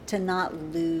to not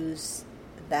lose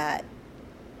that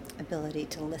ability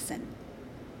to listen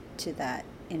to that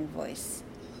inner voice.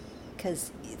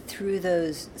 Because through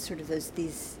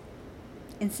these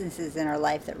instances in our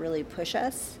life that really push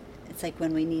us, it's like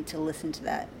when we need to listen to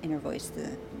that inner voice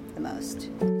the most.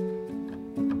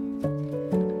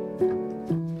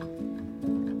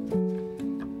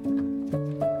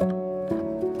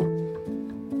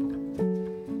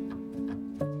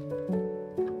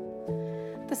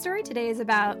 The story today is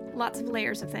about lots of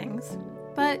layers of things,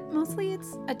 but mostly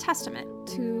it's a testament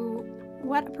to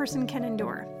what a person can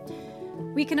endure.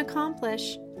 We can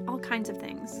accomplish all kinds of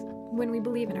things when we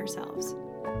believe in ourselves,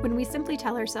 when we simply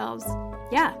tell ourselves,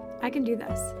 yeah, I can do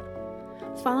this.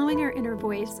 Following our inner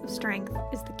voice of strength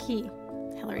is the key,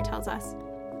 Hilary tells us.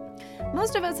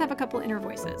 Most of us have a couple inner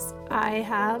voices. I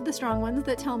have the strong ones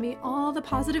that tell me all the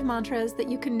positive mantras that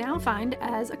you can now find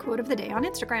as a quote of the day on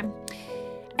Instagram.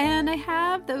 And I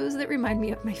have those that remind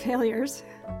me of my failures.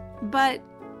 But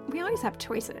we always have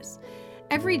choices.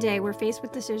 Every day we're faced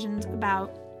with decisions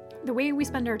about the way we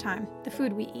spend our time, the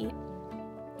food we eat,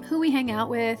 who we hang out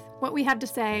with, what we have to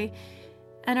say,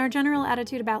 and our general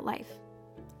attitude about life.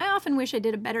 I often wish I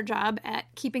did a better job at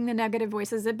keeping the negative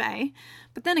voices at bay,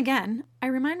 but then again, I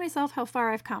remind myself how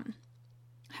far I've come,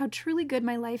 how truly good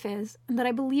my life is, and that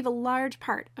I believe a large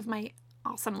part of my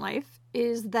awesome life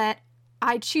is that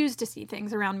I choose to see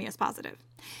things around me as positive.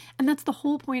 And that's the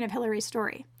whole point of Hilary's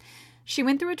story. She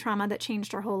went through a trauma that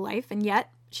changed her whole life, and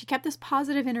yet she kept this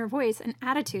positive inner voice and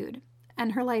attitude.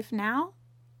 And her life now?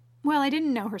 Well, I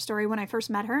didn't know her story when I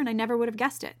first met her, and I never would have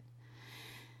guessed it.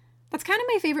 That's kind of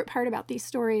my favorite part about these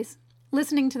stories,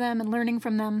 listening to them and learning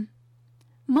from them.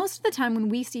 Most of the time when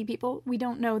we see people, we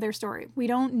don't know their story. We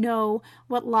don't know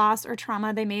what loss or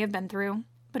trauma they may have been through.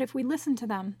 But if we listen to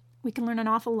them, we can learn an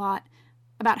awful lot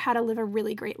about how to live a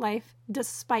really great life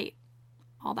despite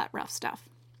all that rough stuff.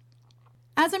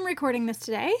 As I'm recording this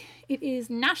today, it is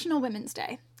National Women's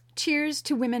Day. Cheers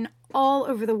to women all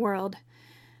over the world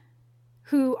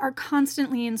who are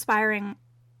constantly inspiring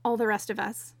all the rest of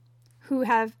us, who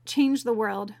have changed the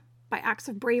world by acts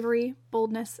of bravery,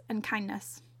 boldness, and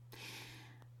kindness.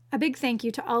 A big thank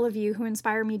you to all of you who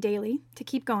inspire me daily to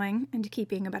keep going and to keep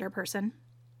being a better person.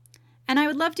 And I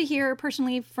would love to hear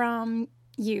personally from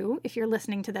you, if you're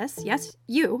listening to this. Yes,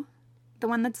 you, the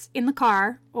one that's in the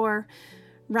car or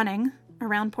running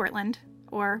around Portland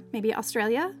or maybe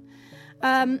Australia.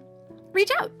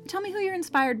 Reach out. Tell me who you're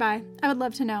inspired by. I would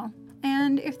love to know.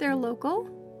 And if they're local,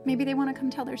 maybe they want to come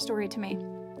tell their story to me.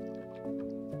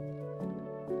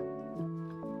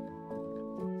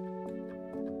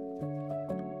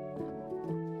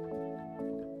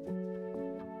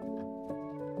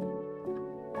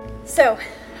 So,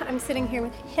 I'm sitting here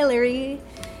with Hilary,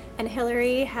 and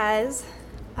Hilary has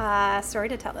a story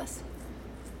to tell us.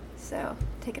 So,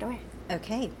 take it away.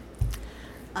 Okay.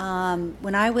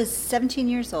 When I was 17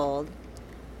 years old,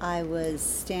 I was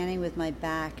standing with my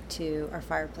back to our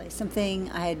fireplace,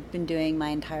 something I had been doing my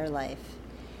entire life.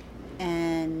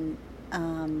 And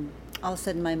all of a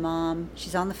sudden my mom,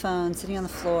 she's on the phone, sitting on the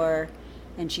floor,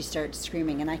 and she starts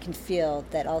screaming. And I can feel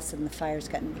that all of a sudden the fire's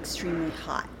gotten extremely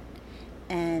hot.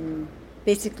 And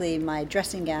basically my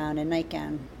dressing gown and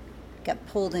nightgown got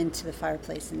pulled into the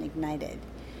fireplace and ignited.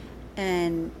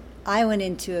 And I went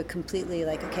into a completely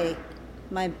okay,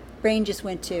 my brain just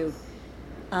went to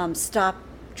stop,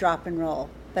 drop, and roll.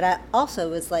 But I also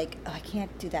was like, oh, I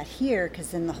can't do that here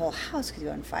because then the whole house could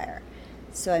go on fire.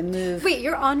 So I moved. Wait,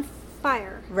 you're on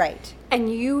fire. Right.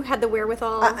 And you had the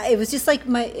wherewithal. It was just like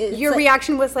your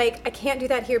reaction was like, I can't do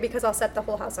that here because I'll set the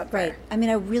whole house on fire. Right. I mean,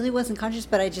 I really wasn't conscious,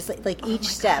 but I just each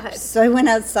step. God. So I went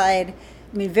outside.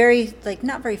 I mean,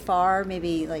 not very far,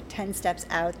 maybe 10 steps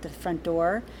out the front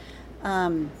door,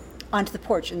 onto the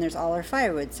porch, and there's all our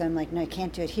firewood. So I'm like, no, I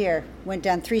can't do it here. Went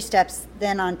down 3 steps,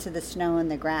 then onto the snow on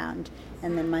the ground,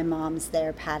 and then my mom's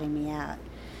there patting me out,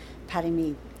 patting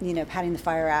the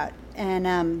fire out, and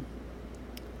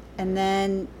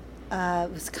then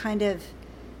it was kind of,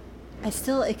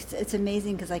 it's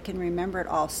amazing because I can remember it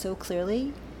all so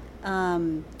clearly.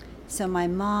 So my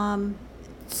mom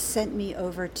sent me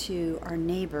over to our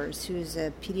neighbors, who's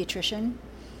a pediatrician,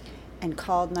 and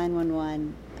called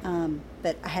 911.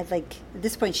 But I had at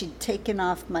this point she'd taken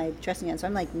off my dressing gown, so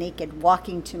I'm naked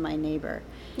walking to my neighbor.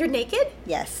 You're naked?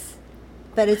 Yes.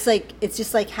 But it's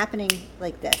just happening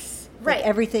like this. Right.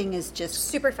 Everything is just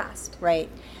super fast. Right.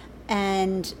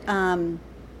 And my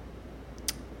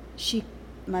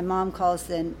mom calls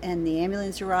and the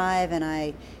ambulance arrive, and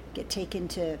I get taken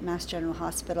to Mass General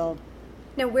Hospital.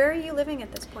 Now, where are you living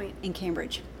at this point? In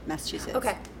Cambridge, Massachusetts.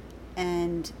 Okay.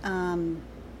 And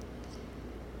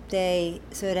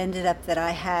so it ended up that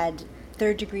I had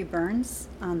third-degree burns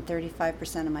on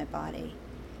 35% of my body.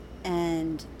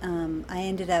 And I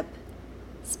ended up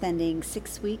spending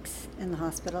 6 weeks in the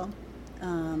hospital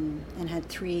and had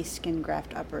 3 skin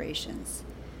graft operations.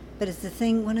 But it's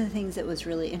one of the things that was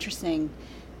really interesting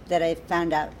that I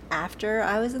found out after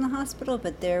I was in the hospital,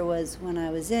 but there was, when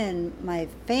I was in, my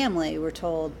family were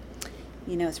told,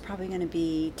 it's probably going to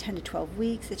be 10 to 12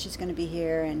 weeks that she's going to be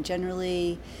here, and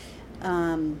generally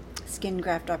skin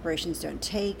graft operations don't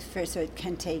take, so it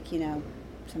can take,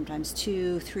 sometimes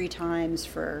 2-3 times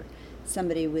for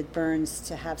somebody with burns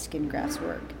to have skin grafts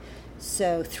work.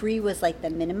 So 3 was like the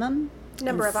minimum.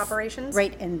 Number of operations?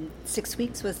 Right, and 6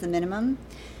 weeks was the minimum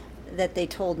that they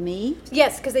told me.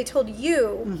 Yes, because they told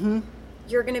you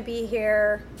you're going to be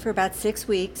here for about 6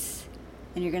 weeks,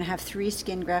 and you're going to have 3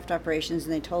 skin graft operations,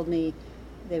 and they told me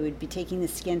they would be taking the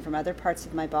skin from other parts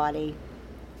of my body.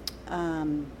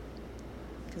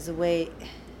 Because the way,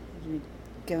 let me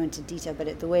go into detail,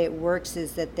 but the way it works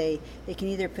is that they can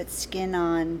either put skin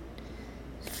on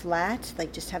flat,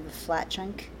 like just have a flat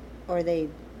chunk, or they,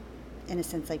 in a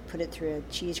sense, like put it through a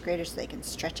cheese grater so they can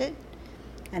stretch it.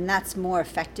 And that's more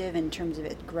effective in terms of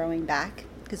it growing back.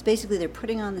 Because basically they're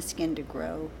putting on the skin to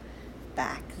grow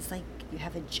back. It's like you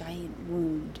have a giant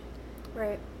wound.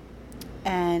 Right.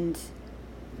 And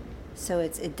so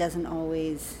it doesn't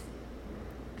always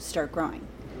start growing.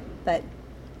 But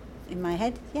in my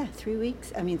head, 3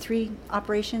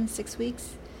 operations, 6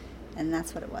 weeks. And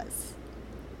that's what it was.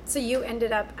 So you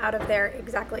ended up out of there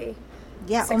exactly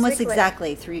 6 almost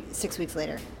exactly 6 weeks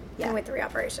later. Yeah. And with 3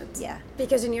 operations. Yeah.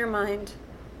 Because in your mind,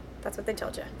 that's what they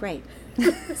told you. Right.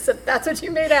 So that's what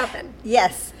you made happen.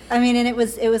 Yes. And it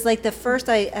was like the first,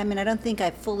 I don't think I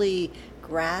fully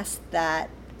grasped that,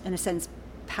 in a sense,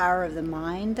 power of the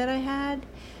mind that I had,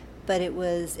 but it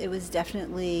was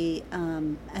definitely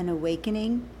an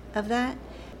awakening of that.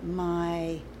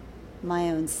 My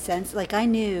own sense, like I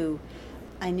knew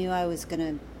I was going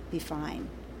to be fine.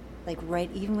 Like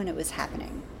right, even when it was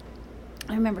happening.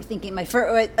 I remember thinking,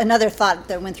 another thought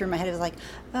that went through my head was like,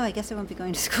 oh, I guess I won't be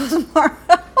going to school tomorrow.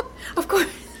 Of course.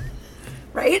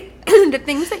 Right? The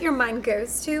things that your mind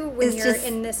goes to when you're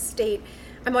in this state,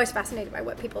 I'm always fascinated by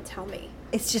what people tell me.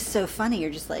 It's just so funny. You're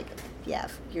just like, yeah,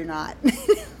 you're not.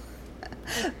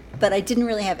 But I didn't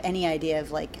really have any idea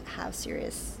of like how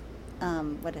serious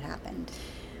what had happened.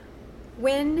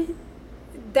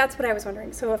 That's what I was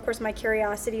wondering. So, of course, my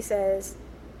curiosity says,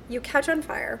 you catch on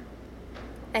fire.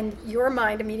 And your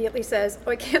mind immediately says,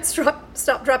 oh, I can't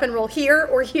stop, drop, and roll here,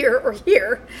 or here, or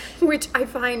here, which I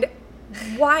find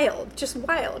wild, just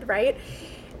wild, right?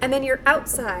 And then you're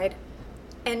outside,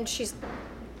 and she's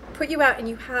put you out, and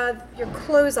you have your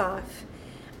clothes off.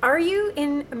 Are you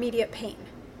in immediate pain?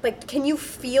 Like, can you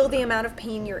feel the amount of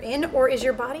pain you're in, or is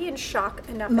your body in shock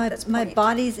enough at this point? My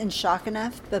body's in shock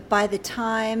enough, but by the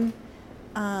time,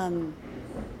 I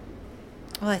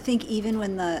think even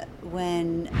when the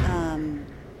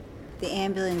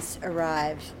ambulance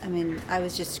arrived, I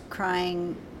was just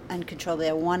crying uncontrollably.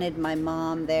 I wanted my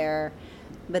mom there,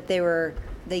 but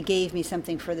they gave me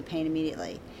something for the pain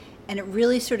immediately. And it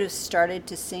really sort of started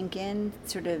to sink in,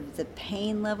 sort of the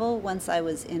pain level, once I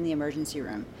was in the emergency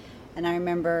room. And I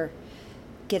remember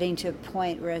getting to a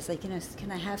point where I was like, can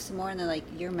I have some more? And they're like,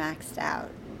 you're maxed out.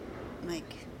 I'm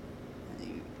like,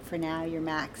 for now, you're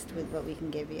maxed with what we can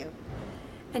give you.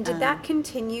 And did that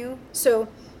continue? So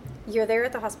you're there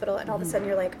at the hospital, and all of a sudden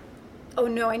you're like, oh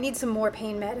no, I need some more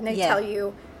pain med. And they tell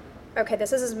you, okay,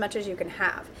 this is as much as you can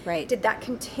have. Right. Did that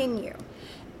continue?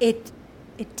 It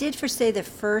did for, say, the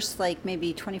first, like,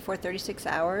 maybe 24, 36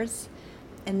 hours.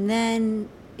 And then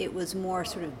it was more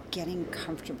sort of getting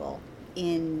comfortable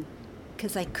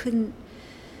because I couldn't,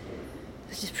 it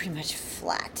was just pretty much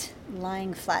flat,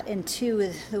 lying flat. And two,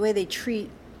 is the way they treat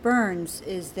burns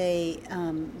is they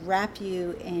wrap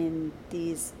you in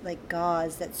these like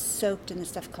gauze that's soaked in this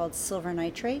stuff called silver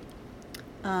nitrate,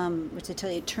 which I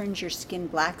tell you, it turns your skin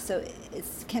black. So it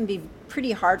can be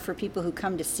pretty hard for people who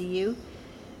come to see you.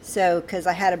 So, because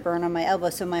I had a burn on my elbow,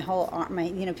 so my whole arm,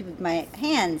 my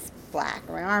hands black,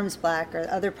 or my arms black, or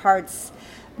other parts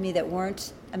of me that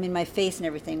weren't. My face and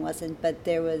everything wasn't, but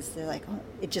they're like, oh,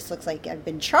 it just looks like I've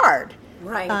been charred.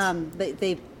 Right. But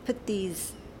they put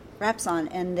these wraps on,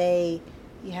 and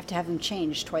you have to have them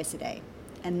changed twice a day,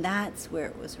 and that's where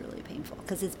it was really painful,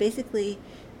 because it's basically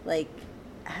like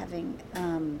having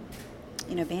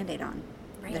Band-Aid on.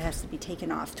 Right. That has to be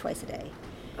taken off twice a day.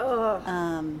 Oh.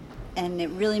 And it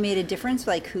really made a difference,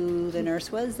 like who the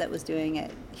nurse was that was doing it.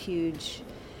 Huge.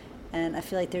 And I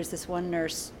feel like there's this one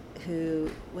nurse who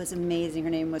was amazing. Her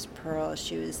name was Pearl.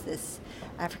 She was this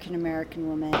African American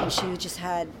woman, and she just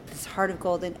had this heart of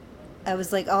gold. And I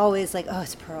was like always like, oh,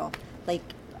 it's Pearl. like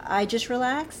I just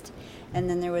relaxed. And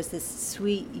then there was this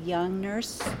sweet young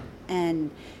nurse,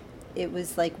 and it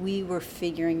was like we were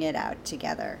figuring it out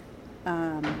together.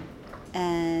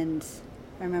 And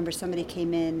I remember somebody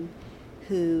came in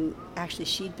who actually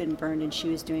she'd been burned, and she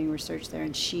was doing research there,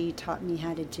 and she taught me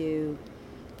how to do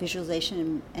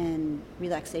visualization and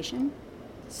relaxation.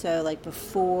 So like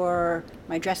before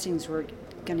my dressings were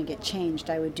going to get changed,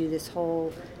 I would do this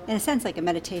whole, in a sense, like a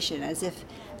meditation, as if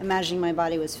imagining my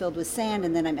body was filled with sand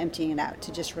and then I'm emptying it out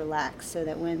to just relax, so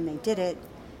that when they did it,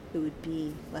 it would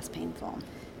be less painful.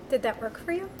 Did that work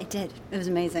for you? It did. It was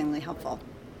amazingly helpful.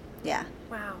 Yeah.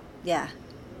 Wow. Yeah.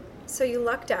 So you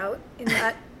lucked out in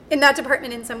that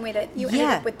department in some way, that you ended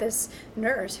up with this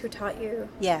nurse who taught you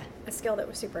a skill that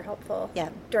was super helpful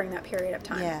during that period of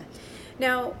time. Yeah.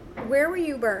 Now, where were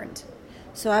you burned?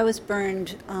 So I was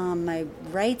burned on my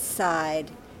right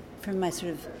side from my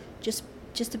sort of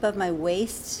just above my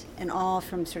waist, and all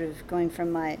from sort of going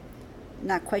from my,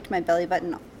 not quite to my belly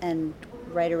button, and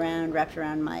right around, wrapped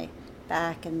around my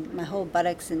back and my whole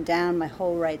buttocks, and down my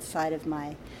whole right side of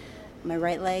my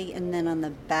right leg, and then on the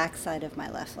back side of my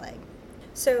left leg.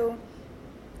 So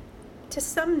to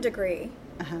some degree,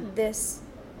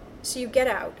 so you get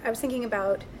out. I was thinking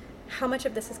about how much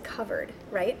of this is covered,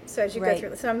 right? So as you go through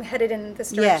this, so I'm headed in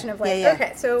this direction of like,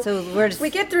 okay, so we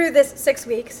get through this 6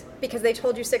 weeks, because they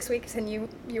told you 6 weeks, and you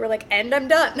were like, and I'm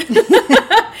done.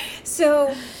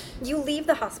 So you leave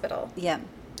the hospital. Yeah.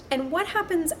 And what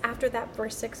happens after that for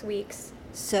 6 weeks?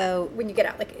 So when you get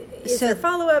out, like, is there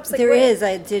follow-ups? Like,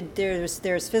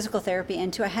 there's physical therapy,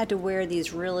 and I had to wear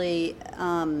these really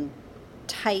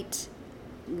tight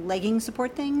legging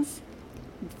support things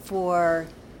for,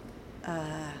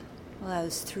 I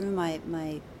was through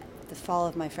the fall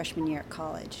of my freshman year at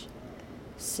college.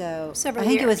 So several I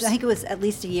think years. I think it was at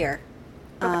least a year.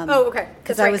 Okay. Okay.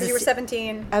 Because you were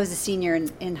 17. I was a senior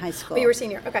in high school. Oh, you were a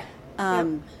senior. Okay.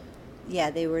 Yeah,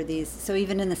 they were these. So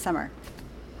even in the summer,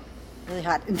 really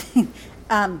hot.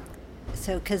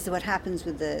 So because what happens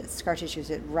with the scar tissue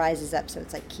is it rises up, so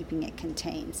it's like keeping it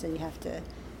contained. So you have to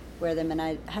wear them, and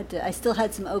I still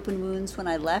had some open wounds when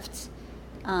I left.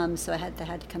 So I had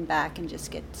to come back and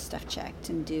just get stuff checked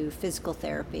and do physical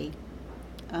therapy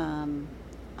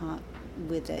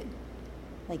with it,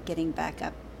 like getting back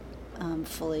up,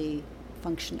 fully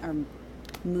function or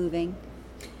moving.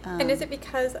 And is it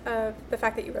because of the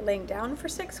fact that you were laying down for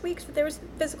 6 weeks that there was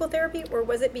physical therapy, or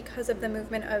was it because of the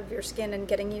movement of your skin and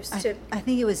getting used to? I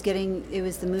think it was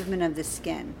the movement of the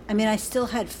skin. I mean, I still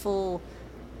had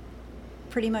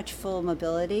pretty much full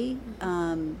mobility.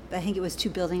 I think it was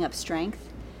building up strength.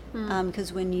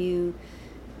 Because when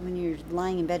you're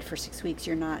lying in bed for 6 weeks,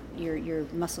 your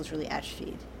muscles really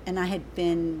atrophied. And I had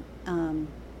been,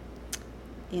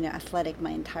 athletic my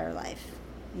entire life,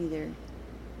 either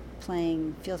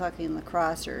playing field hockey and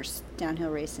lacrosse or downhill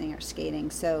racing or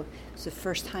skating. So it was the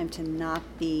first time to not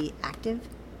be active.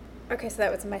 Okay, so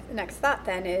that was my next thought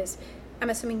then is,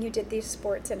 I'm assuming you did these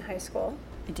sports in high school.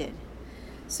 I did.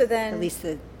 So then... At least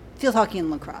the field hockey and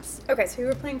lacrosse. Okay, so you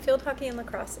were playing field hockey and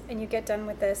lacrosse, and you get done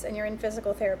with this, and you're in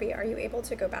physical therapy. Are you able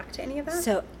to go back to any of that?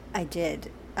 So I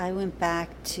did. I went back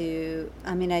to,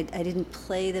 I didn't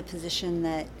play the position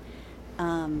that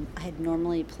I had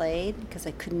normally played, because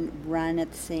I couldn't run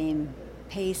at the same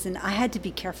pace, and I had to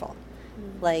be careful.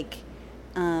 Like,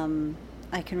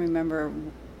 I can remember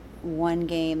one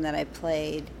game that I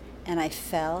played, and I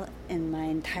fell, and my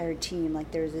entire team, like,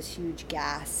 there was this huge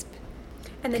gasp.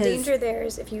 And the danger there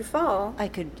is if you fall, I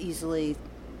could easily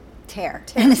tear.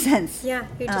 In a sense. Yeah,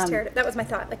 you just tear it. That was my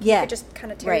thought. Like, you could just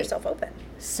kind of tear yourself open.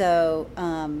 So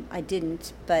I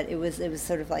didn't, but it was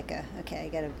sort of like I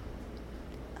got to.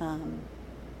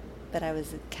 But I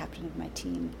was the captain of my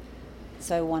team,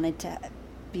 so I wanted to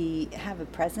have a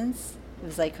presence. It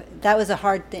was like, that was a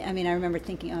hard thing. I mean, I remember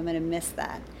thinking, I'm going to miss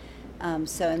that. And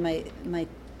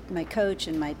my coach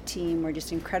and my team were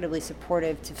just incredibly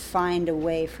supportive to find a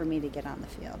way for me to get on the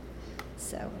field.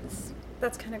 So it was,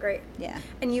 that's kind of great. Yeah.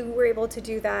 And you were able to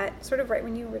do that sort of right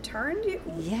when you returned?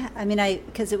 Yeah. I mean,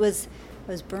 because I was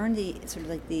burned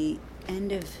the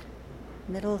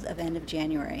middle of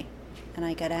January, and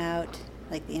I got out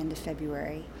like the end of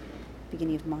February,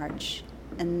 beginning of March,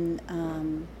 and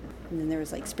then there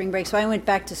was like spring break. So I went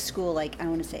back to school, like, I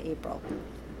want to say April.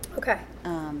 Okay.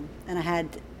 And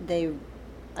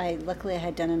luckily I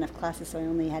had done enough classes, so I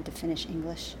only had to finish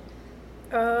English.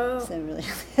 Oh. So I really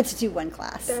had to do one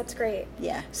class. That's great.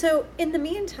 Yeah. So in the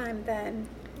meantime then,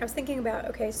 I was thinking about,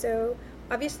 okay, so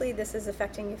obviously this is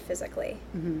affecting you physically.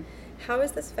 Mm-hmm. How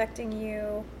is this affecting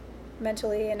you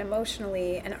mentally and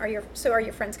emotionally? And are your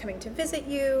friends coming to visit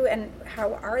you? And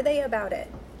how are they about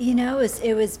it?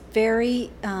 It was very,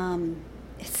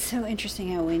 it's so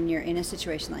interesting how when you're in a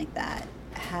situation like that,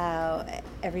 how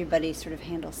everybody sort of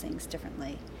handles things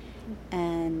differently.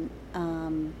 And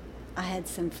I had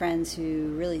some friends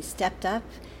who really stepped up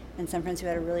and some friends who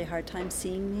had a really hard time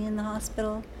seeing me in the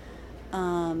hospital.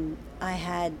 I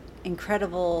had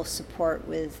incredible support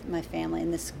with my family,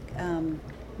 and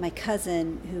my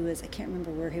cousin, who was, I can't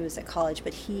remember where he was at college,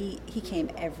 but he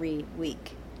came every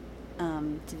week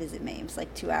to visit me. It was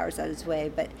like 2 hours out of his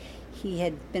way, but he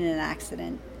had been in an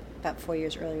accident about 4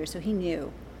 years earlier, so he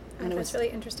knew. And that's really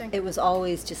interesting. It was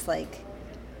always just like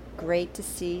great to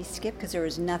see Skip, because there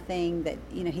was nothing that,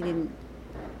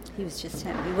 he was just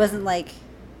him. He wasn't like,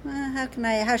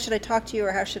 how should I talk to you,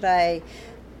 or how should I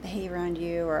behave around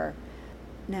you, or,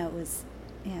 no, it was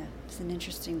an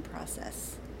interesting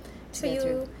process. So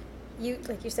you,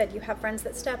 like you said, you have friends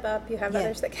that step up, you have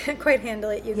others that can't quite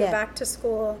handle it, you go back to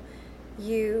school,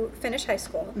 you finish high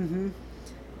school, and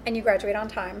you graduate on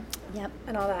time,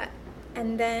 and all that.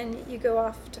 And then you go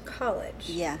off to college.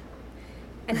 Yeah.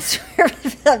 And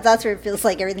that's where it feels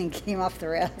like everything came off the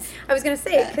rails. I was going to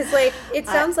say, because it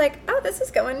sounds like, this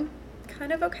is going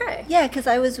kind of okay. Yeah, because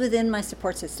I was within my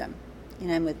support system.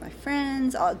 I'm with my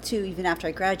friends, too, even after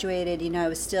I graduated, I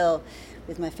was still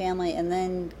with my family. And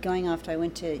then going off, I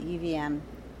went to UVM,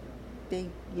 big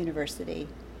university.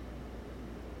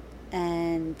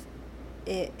 And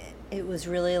it was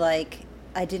really like,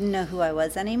 I didn't know who I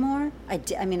was anymore. I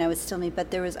was still me,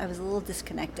 but I was a little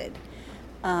disconnected.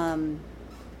 And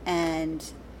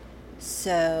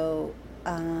so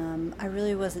I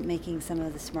really wasn't making some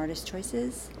of the smartest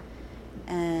choices.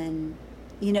 And,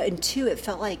 and two, it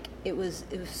felt like it was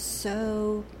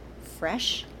so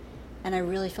fresh. And I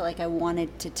really felt like I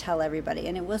wanted to tell everybody.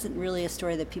 And it wasn't really a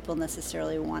story that people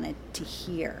necessarily wanted to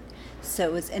hear.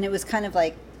 So it was kind of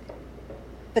like,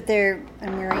 but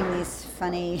I'm wearing these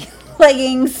funny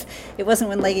leggings. It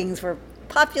wasn't when leggings were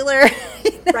popular.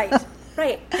 Right.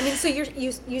 So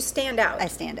you stand out. I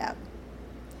stand out.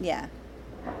 Yeah.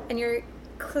 And you're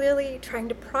clearly trying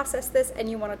to process this, and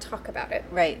you want to talk about it.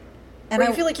 Right. And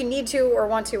you feel like you need to, or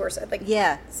want to, or like.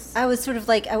 Yeah. I was sort of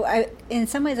like, I in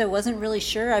some ways I wasn't really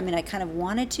sure. I kind of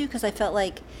wanted to, because I felt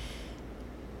like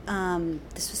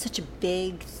this was such a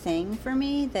big thing for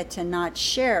me that to not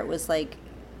share it was like,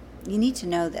 you need to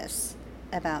know this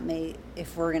about me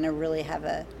if we're going to really have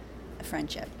a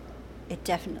friendship. It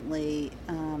definitely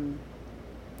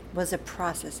was a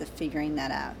process of figuring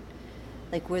that out.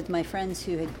 Like with my friends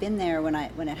who had been there when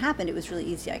it happened, it was really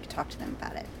easy. I could talk to them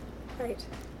about it. Right.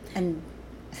 And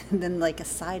then like a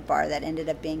sidebar that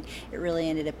really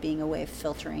ended up being a way of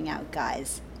filtering out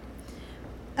guys.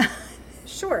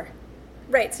 Sure.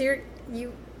 Right. So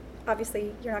you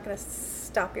obviously you're not going to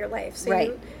stop your life. So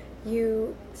right.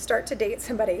 You start to date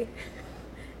somebody,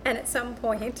 and at some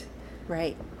point,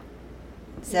 right.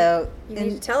 So you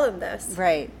need to tell them this,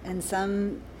 right? And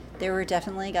there were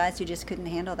definitely guys who just couldn't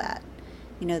handle that.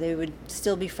 They would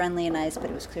still be friendly and nice,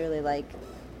 but it was clearly like,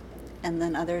 and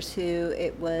then others who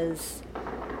it was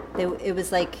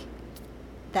like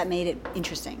that made it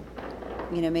interesting.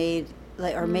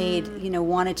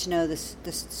 Wanted to know this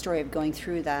story of going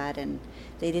through that, and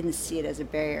they didn't see it as a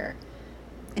barrier.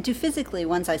 And physically,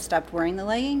 once I stopped wearing the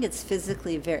legging, it's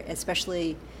physically very,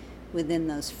 especially within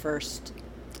those first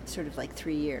sort of like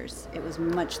 3 years, it was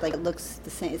much like, it looks the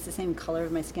same. It's the same color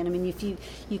of my skin. If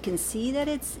you can see that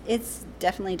it's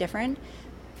definitely different,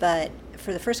 but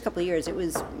for the first couple of years, it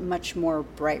was much more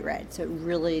bright red, so it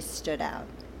really stood out.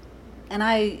 And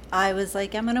I was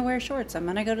like, I'm gonna wear shorts. I'm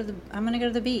gonna go to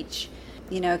the beach,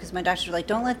 because my doctors were like,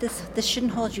 don't let this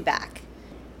shouldn't hold you back.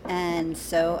 And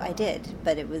so I did,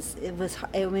 but it was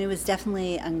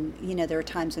definitely, there were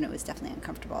times when it was definitely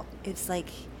uncomfortable. It's like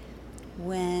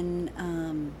when,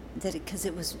 because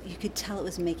you could tell it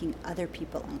was making other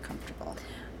people uncomfortable.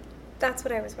 That's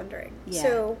what I was wondering. Yeah.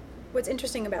 So what's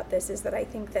interesting about this is that I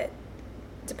think that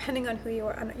depending on who you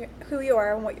are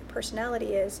and what your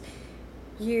personality is,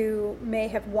 you may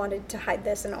have wanted to hide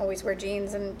this and always wear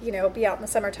jeans and, be out in the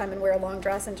summertime and wear a long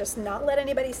dress and just not let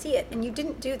anybody see it. And you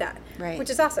didn't do that, right?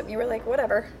 Which is awesome. You were like,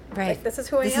 whatever. Right. Like, this is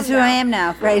who I am now. This is who I am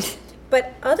now, right?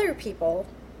 But other people,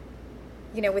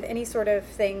 with any sort of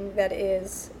thing that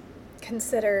is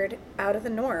considered out of the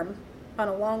norm, on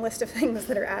a long list of things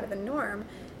that are out of the norm,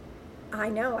 I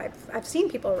know I've seen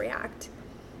people react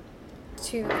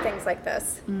to things like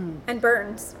this and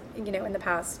burns, in the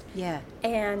past. Yeah.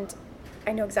 And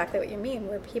I know exactly what you mean,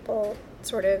 where people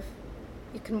sort of,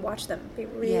 you can watch them be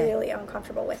really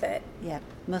uncomfortable with it. Yeah.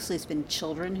 Mostly it's been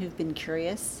children who've been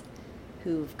curious,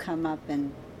 who've come up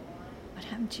and, what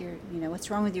happened to your, what's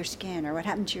wrong with your skin, or what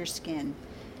happened to your skin?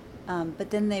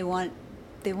 But then they want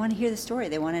they want to hear the story.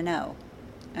 They want to know.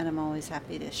 And I'm always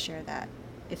happy to share that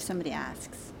if somebody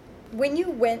asks. When you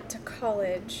went to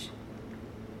college,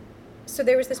 so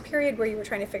there was this period where you were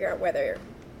trying to figure out whether,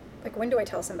 like, when do I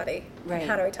tell somebody? Right. And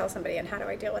how do I tell somebody? And how do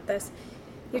I deal with this?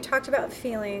 You talked about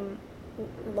feeling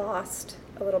lost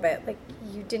a little bit, like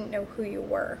you didn't know who you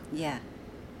were. Yeah.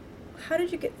 How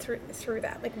did you get through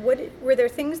that? Like, were there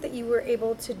things that you were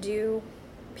able to do,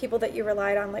 people that you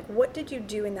relied on? Like, what did you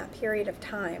do in that period of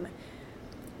time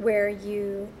where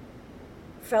you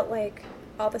felt like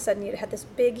all of a sudden you had this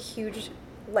big, huge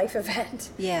life event?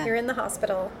 Yeah. You're in the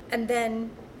hospital, and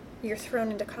then you're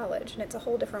thrown into college, and it's a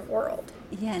whole different world.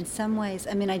 Yeah, in some ways.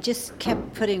 I mean, I just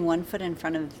kept putting one foot in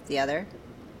front of the other.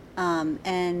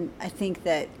 And I think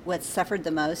that what suffered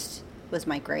the most was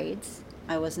my grades.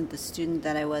 I wasn't the student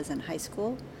that I was in high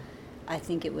school. I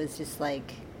think it was just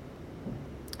like,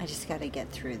 I just got to get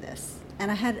through this.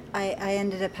 And I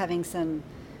ended up having some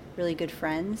really good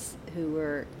friends who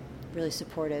were really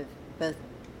supportive, both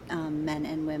men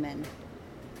and women.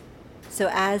 So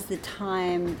as the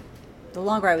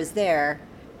longer I was there,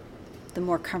 the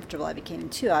more comfortable I became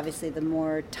too. Obviously, the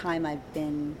more time I've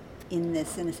been in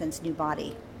this, in a sense, new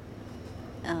body,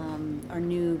 or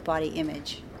new body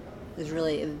image. It was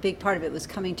really a big part of it was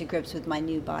coming to grips with my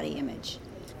new body image.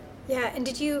 Yeah, and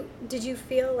did you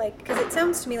feel like, because it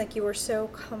sounds to me like you were so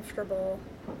comfortable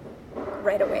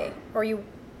right away, or you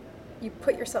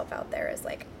put yourself out there as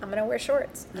like, I'm going to wear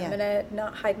shorts, Yeah. I'm going to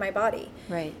not hide my body.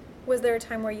 Right. Was there a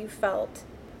time where you felt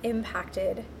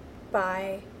impacted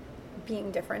by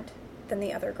being different than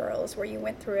the other girls, where you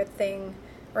went through a thing,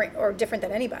 or different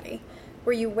than anybody,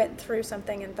 where you went through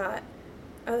something and thought,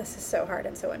 oh, this is so hard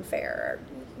and so unfair?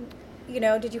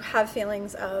 Or, did you have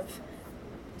feelings of...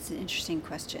 It's an interesting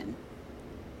question.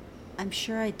 I'm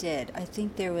sure I did. I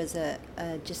think there was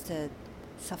just a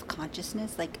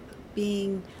self-consciousness, like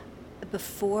being...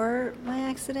 Before my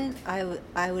accident,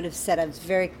 I would have said I was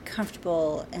very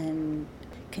comfortable and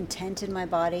content in my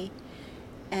body,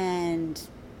 and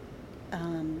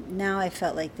now I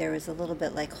felt like there was a little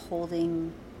bit like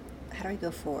holding. How do I go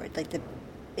forward? Like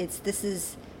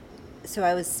so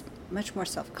I was much more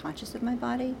self-conscious of my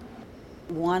body,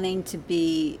 wanting to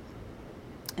be,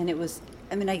 and it was.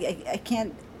 I mean, I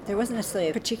can't. There wasn't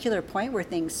necessarily a particular point where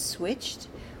things switched,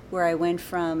 where I went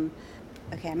from,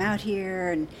 okay, I'm out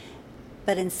here.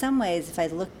 But in some ways, if I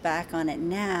look back on it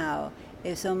now,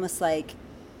 it's almost like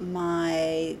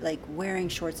my wearing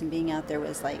shorts and being out there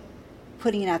was like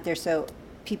putting it out there so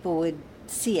people would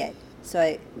see it. So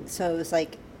it was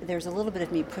like there's a little bit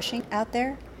of me pushing out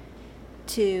there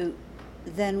to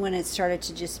then when it started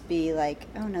to just be like,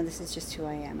 oh no, this is just who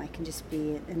I am. I can just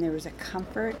be it. And there was a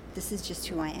comfort. This is just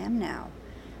who I am now.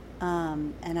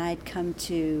 And I'd come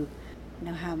to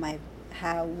know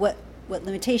what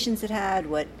limitations it had,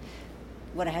 what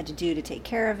I had to do to take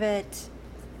care of it.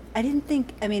 I didn't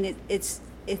think, I mean, it's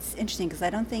interesting because I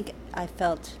don't think I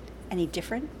felt any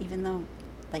different, even though,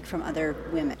 like, from other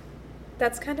women.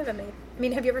 That's kind of amazing. I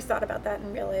mean, have you ever thought about that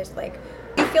and realized, like,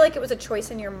 you feel like it was a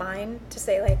choice in your mind to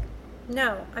say, like,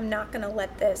 no, I'm not going to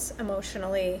let this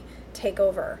emotionally take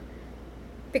over?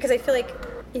 Because I feel like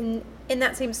in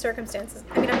that same circumstances,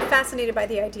 I mean, I'm fascinated by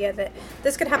the idea that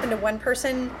this could happen to one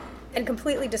person and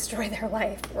completely destroy their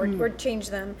life or change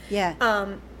them. Yeah.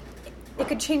 It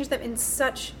could change them in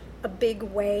such a big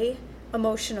way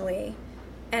emotionally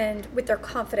and with their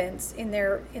confidence in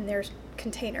their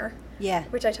container. Yeah.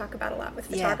 Which I talk about a lot with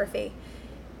photography.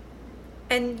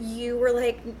 Yeah. And you were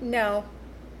like, no,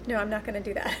 I'm not going to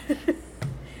do that.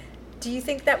 Do you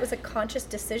think that was a conscious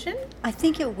decision? I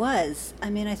think it was. I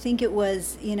mean, I think it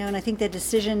was, and I think the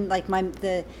decision, like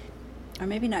or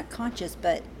maybe not conscious,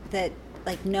 but that,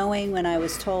 like, knowing when I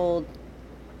was told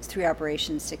it's 3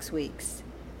 operations, 6 weeks,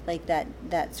 like that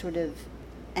sort of,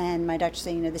 and my doctor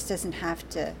saying, this doesn't have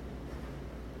to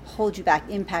hold you back,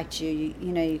 impact you.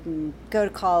 You can go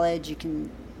to college, you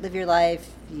can live your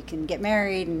life, you can get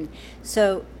married. And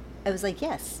so I was like,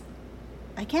 yes,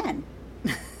 I can.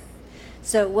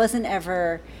 So it wasn't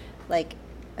ever like,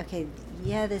 okay,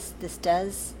 yeah, this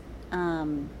does,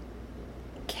 can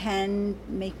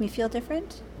make me feel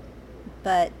different.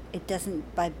 But it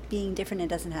doesn't, by being different, it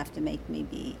doesn't have to make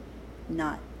me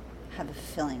not have a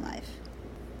fulfilling life.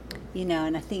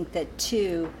 And I think that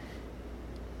too,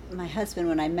 my husband,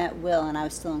 when I met Will and I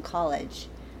was still in college,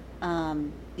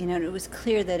 it was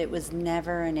clear that it was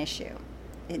never an issue.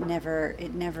 It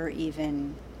never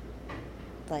even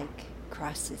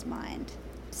crossed his mind.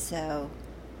 So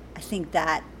I think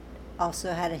that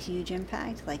also had a huge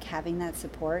impact, like having that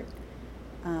support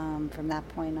from that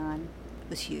point on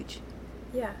was huge.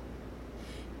 Yeah.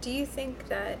 Do you think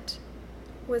that,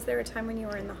 was there a time when you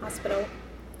were in the hospital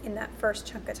in that first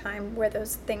chunk of time where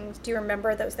those things, do you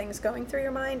remember those things going through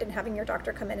your mind and having your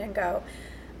doctor come in and go,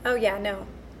 oh yeah, no,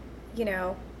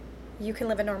 you can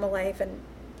live a normal life, and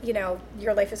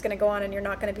your life is going to go on and you're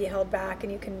not going to be held back,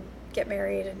 and you can get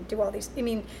married and do all these.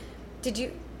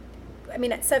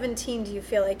 At 17, do you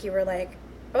feel like you were like,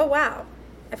 oh wow,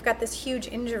 I've got this huge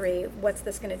injury, what's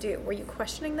this going to do? Were you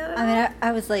questioning that at all?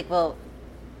 I was like, well,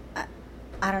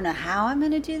 I don't know how I'm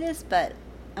going to do this, but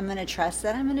I'm going to trust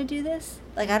that I'm going to do this.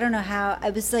 Like, I don't know how. I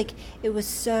was like, it was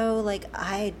so like,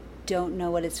 I don't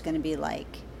know what it's going to be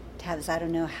like to have this. I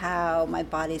don't know how my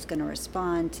body's going to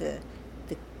respond to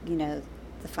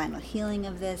the final healing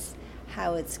of this,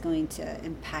 how it's going to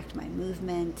impact my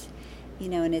movement,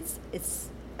 and it's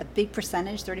a big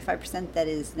percentage, 35%, that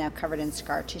is now covered in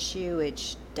scar tissue,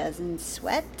 which doesn't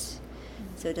sweat,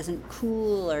 so it doesn't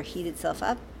cool or heat itself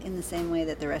up in the same way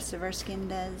that the rest of our skin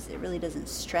does. It really doesn't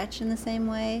stretch in the same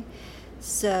way.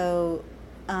 So,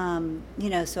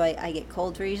 so I get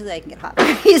cold very easily. I can get hot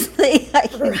very easily.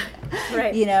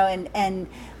 Right. And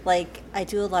like I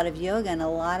do a lot of yoga, and a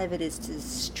lot of it is to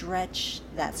stretch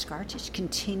that scar tissue,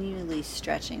 continually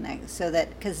stretching that, so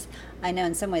that, because I know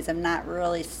in some ways I'm not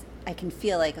really, I can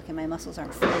feel like, okay, my muscles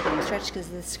aren't fully getting stretched because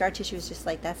the scar tissue is just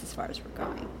like, that's as far as we're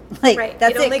going. Like, right.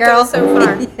 That's it only girl. goes so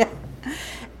far.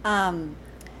 Yeah.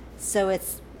 So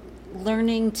it's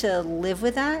learning to live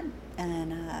with that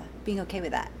and being okay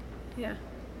with that. Yeah.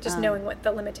 Just knowing what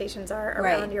the limitations are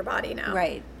around your body now.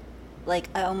 Right. Like,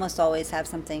 I almost always have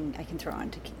something I can throw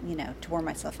on to warm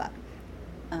myself up.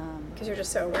 Because you're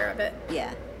just so aware of it.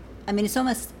 Yeah. It's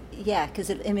almost,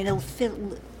 because it'll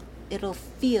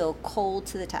feel cold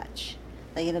to the touch.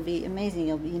 Like, it'll be amazing.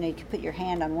 You could put your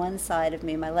hand on one side of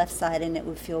me, my left side, and it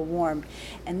would feel warm.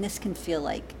 And this can feel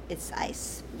like it's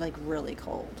ice, like really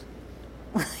cold.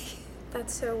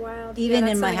 That's so wild. Even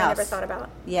in my house. I never thought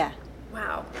about. Yeah.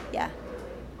 Wow. Yeah.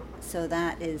 So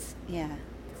that is,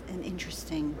 an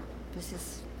interesting,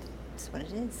 it's what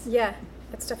it is. Yeah.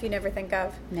 That's stuff you never think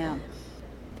of. No.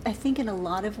 I think in a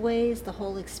lot of ways, the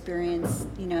whole experience,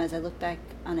 as I look back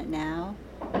on it now,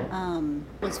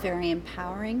 was very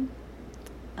empowering.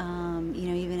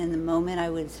 Even in the moment I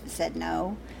would have said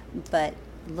no, but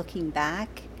looking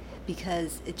back,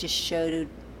 because it just showed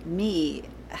me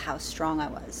how strong I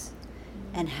was,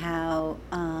 and how,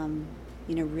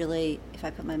 really, if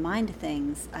I put my mind to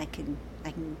things, I can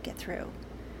get through,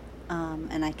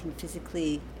 and I can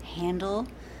physically handle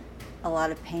a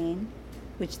lot of pain,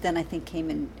 which then I think came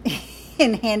in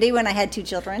handy when I had 2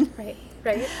 children.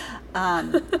 Right.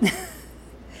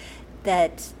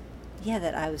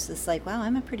 That I was just like, wow,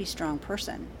 I'm a pretty strong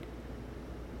person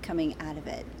coming out of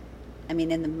it.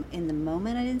 In the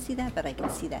moment I didn't see that, but I can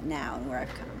see that now and where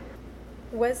I've come.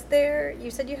 You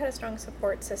said you had a strong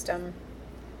support system.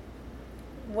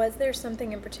 Was there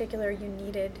something in particular you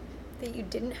needed that you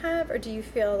didn't have? Or do you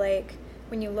feel like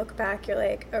when you look back, you're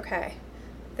like, okay,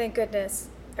 thank goodness,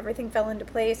 everything fell into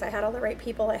place. I had all the right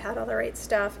people. I had all the right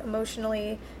stuff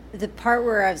emotionally. The part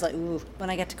where I was like, ooh, when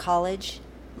I got to college,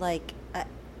 like,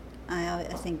 I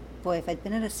think, boy, if I'd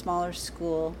been at a smaller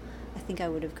school, I think I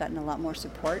would have gotten a lot more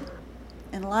support.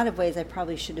 In a lot of ways, I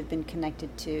probably should have been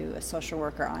connected to a social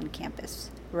worker on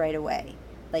campus right away.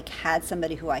 Like, had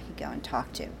somebody who I could go and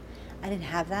talk to. I didn't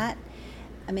have that.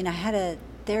 I had a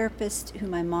therapist who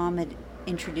my mom had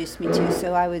introduced me to,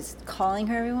 so I was calling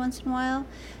her every once in a while.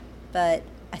 But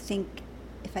I think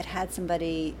if I'd had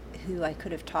somebody who I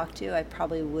could have talked to, I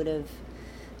probably would have,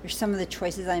 there's some of the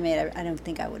choices I made, I don't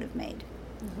think I would have made.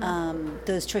 Mm-hmm.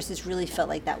 Those choices really felt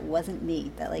like that wasn't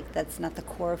me, that's not the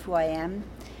core of who I am.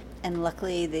 And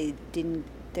luckily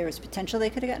there was potential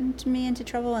they could have gotten me into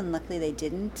trouble, and luckily they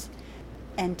didn't.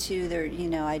 And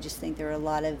 2, I just think there were a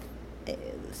lot of,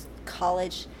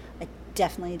 college, I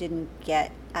definitely didn't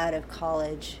get out of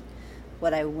college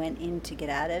what I went in to get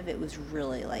out of. It was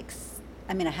really like,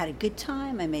 I had a good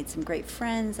time, I made some great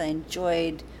friends, I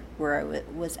enjoyed where I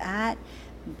was at,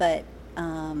 but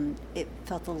it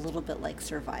felt a little bit like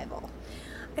survival.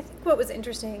 I think what was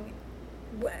interesting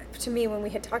to me when we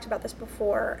had talked about this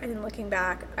before, and then looking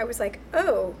back, I was like,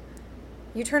 oh,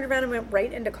 you turned around and went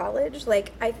right into college?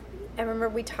 Like, I remember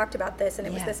we talked about this, and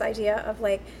it was this idea of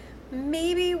like,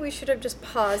 maybe we should have just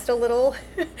paused a little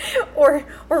or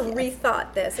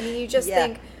rethought this. You just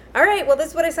think, all right, well, this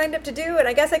is what I signed up to do, and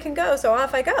I guess I can go, so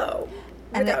off I go.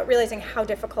 Without realizing how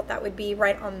difficult that would be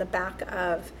right on the back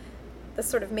of the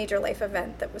sort of major life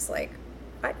event that was like,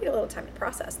 I need a little time to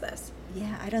process this.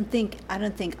 Yeah, I don't think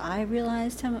I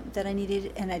realized that I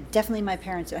needed, and definitely my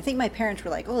parents. I think my parents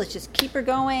were like, "Oh, let's just keep her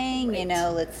going, right.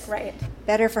 Let's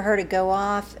better for her to go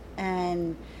off."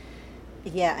 And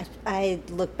Yeah, I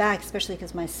look back, especially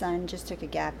because my son just took a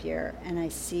gap year, and I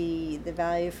see the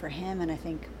value for him, and I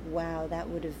think, wow, that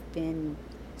would have been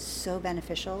so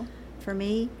beneficial for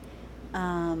me.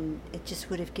 It just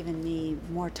would have given me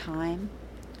more time,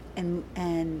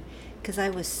 and because I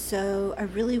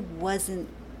really wasn't.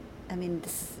 I mean,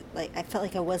 this is like I felt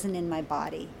like I wasn't in my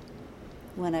body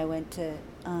when I went to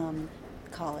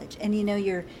college, and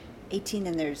you're 18,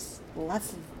 and there's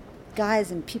lots of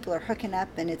guys and people are hooking up,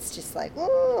 and it's just like,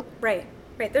 oh, right.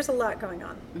 There's a lot going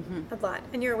on, a lot,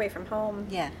 and you're away from home.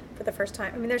 Yeah. For the first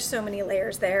time. I mean, there's so many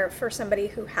layers there for somebody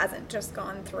who hasn't just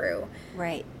gone through,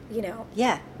 right?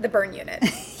 Yeah, the burn unit.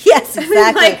 Yes,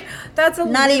 exactly. Like that's a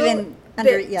not even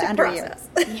under process.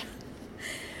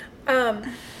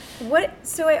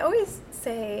 So I always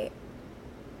say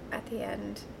at the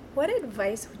end, what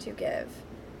advice would you give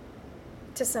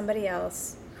to somebody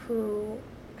else who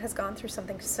has gone through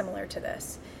something similar to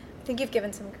this? I think you've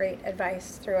given some great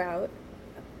advice throughout,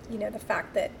 the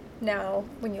fact that now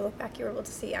when you look back, you're able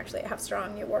to see actually how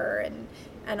strong you were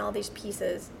and all these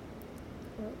pieces.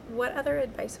 What other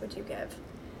advice would you give?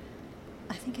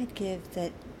 I think I'd give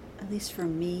that, at least for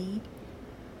me,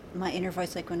 my inner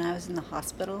voice, like when I was in the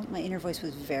hospital, my inner voice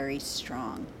was very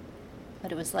strong.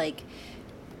 But it was like,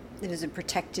 it was a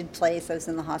protected place. I was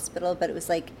in the hospital, but it was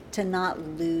like to not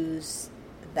lose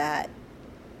that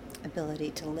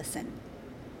ability to listen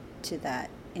to that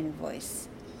inner voice.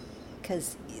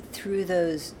 Because through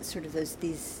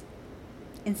these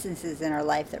instances in our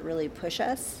life that really push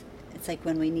us, it's like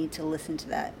when we need to listen to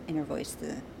that inner voice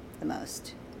the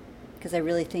most. Because I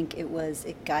really think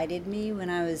it guided me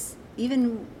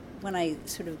even when I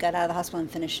sort of got out of the hospital and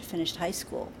finished high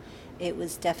school. It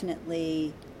was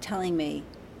definitely telling me,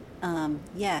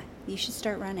 yeah, you should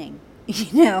start running.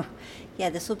 Yeah,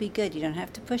 this will be good. You don't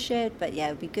have to push it, but yeah,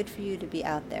 it would be good for you to be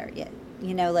out there.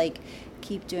 Yeah, like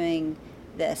keep doing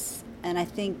this. And I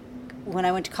think when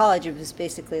I went to college, it was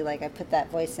basically like I put that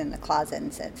voice in the closet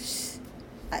and said,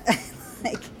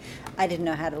 I didn't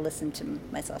know how to listen to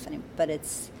myself anymore. But at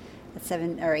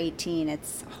 7 or 18,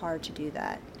 it's hard to do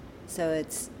that. So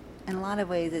it's, in a lot of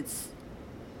ways, it's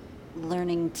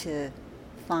learning to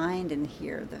find and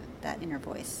hear that inner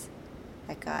voice,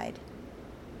 that guide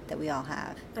that we all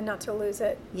have. And not to lose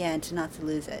it. Yeah, and not to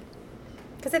lose it.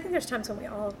 Because I think there's times when we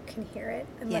all can hear it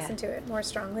and listen to it more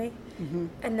strongly. Mm-hmm.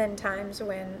 And then times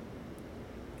when,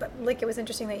 like, it was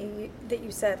interesting that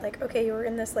you said, like, okay, you were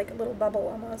in this, like, little bubble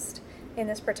almost, in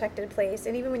this protected place.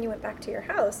 And even when you went back to your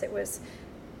house, it was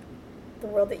the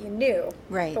world that you knew.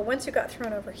 Right. But once you got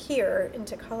thrown over here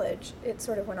into college, it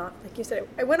sort of went off, like you said,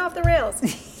 it went off the rails.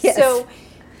 Yes. So,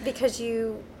 because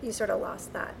you sort of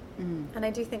lost that. Mm. And I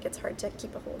do think it's hard to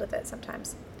keep a hold of it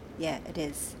sometimes. Yeah, it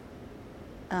is.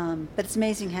 But it's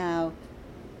amazing how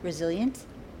resilient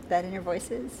that inner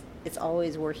voice is. It's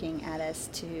always working at us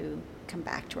to come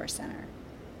back to our center.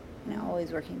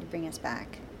 Always working to bring us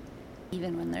back,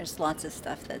 even when there's lots of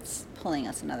stuff that's pulling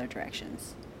us in other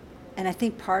directions. And I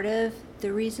think part of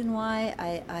the reason why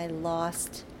I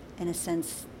lost, in a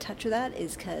sense, touch with that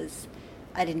is because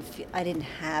I didn't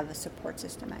have a support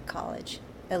system at college,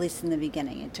 at least in the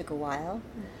beginning. It took a while.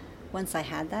 Once I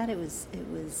had that, it was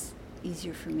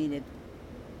easier for me to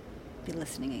be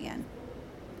listening again.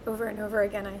 Over and over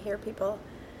again, I hear people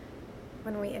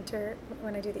when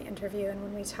I do the interview and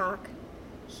when we talk,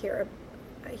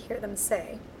 I hear them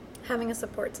say, having a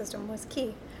support system was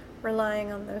key.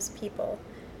 Relying on those people,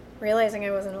 realizing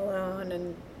I wasn't alone,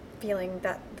 and feeling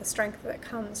that the strength that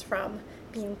comes from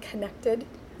being connected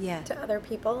to other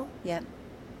people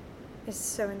is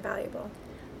so invaluable.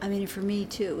 I mean, for me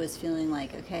too, it was feeling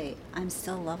like, okay, I'm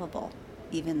still lovable,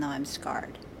 even though I'm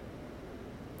scarred.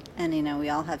 And, we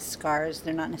all have scars.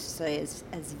 They're not necessarily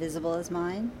as visible as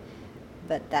mine,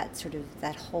 but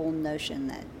that whole notion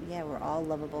that, we're all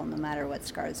lovable no matter what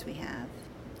scars we have.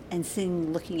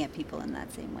 And looking at people in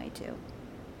that same way too.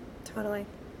 Totally.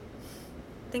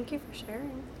 Thank you for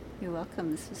sharing. You're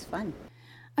welcome. This was fun.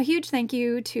 A huge thank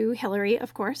you to Hilary,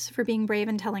 of course, for being brave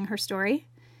and telling her story.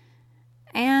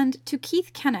 And to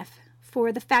Keith Kenneth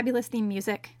for the fabulous theme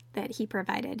music that he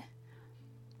provided.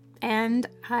 And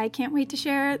I can't wait to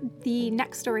share the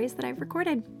next stories that I've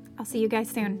recorded. I'll see you guys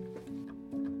soon.